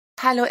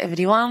Hello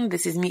everyone,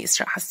 this is me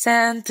Isra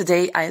Hassan.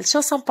 Today I'll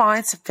show some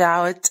points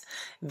about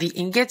the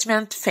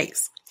engagement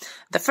phase.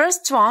 The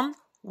first one,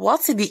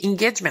 what's the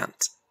engagement?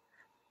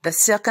 The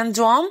second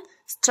one,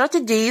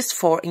 strategies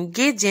for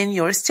engaging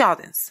your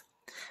students.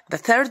 The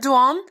third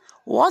one,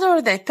 what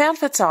are the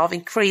benefits of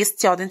increased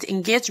student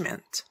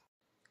engagement?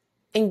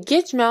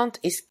 Engagement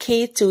is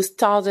key to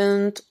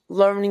student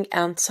learning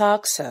and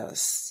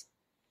success.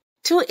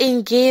 To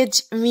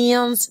engage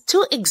means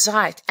to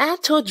excite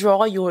and to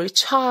draw your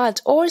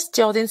child or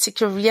student's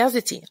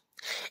curiosity.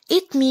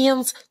 It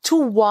means to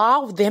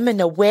wow them in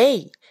a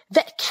way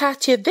that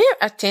catches their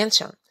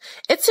attention.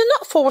 It's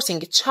not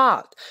forcing a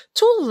child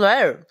to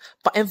learn,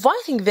 but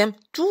inviting them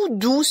to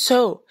do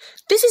so.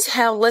 This is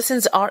how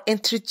lessons are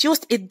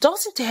introduced. It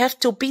doesn't have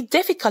to be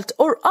difficult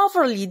or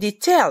overly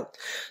detailed,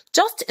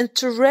 just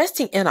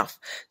interesting enough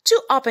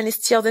to open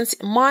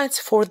students' minds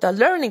for the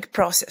learning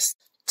process.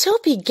 To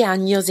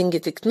begin using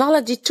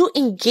technology to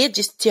engage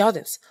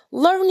students,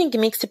 learning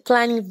makes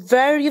planning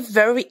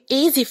very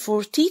easy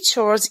for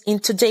teachers in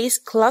today's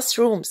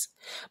classrooms.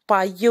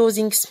 By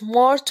using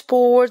smart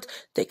board,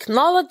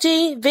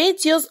 technology,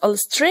 videos,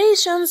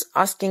 illustrations,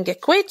 asking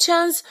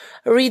questions,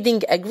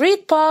 reading a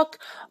great book,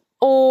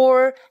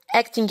 or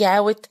acting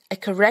out a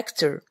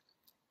character,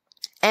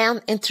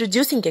 and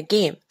introducing a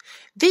game.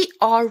 They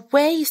are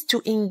ways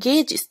to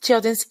engage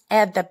students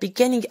at the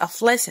beginning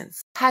of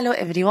lessons. Hello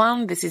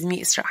everyone, this is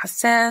me Isra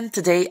Hassan.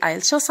 Today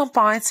I'll show some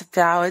points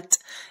about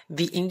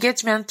the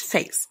engagement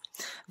phase.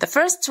 The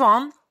first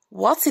one,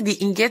 what's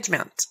the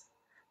engagement?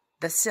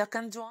 The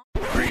second one,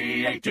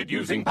 created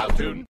using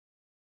Powtoon.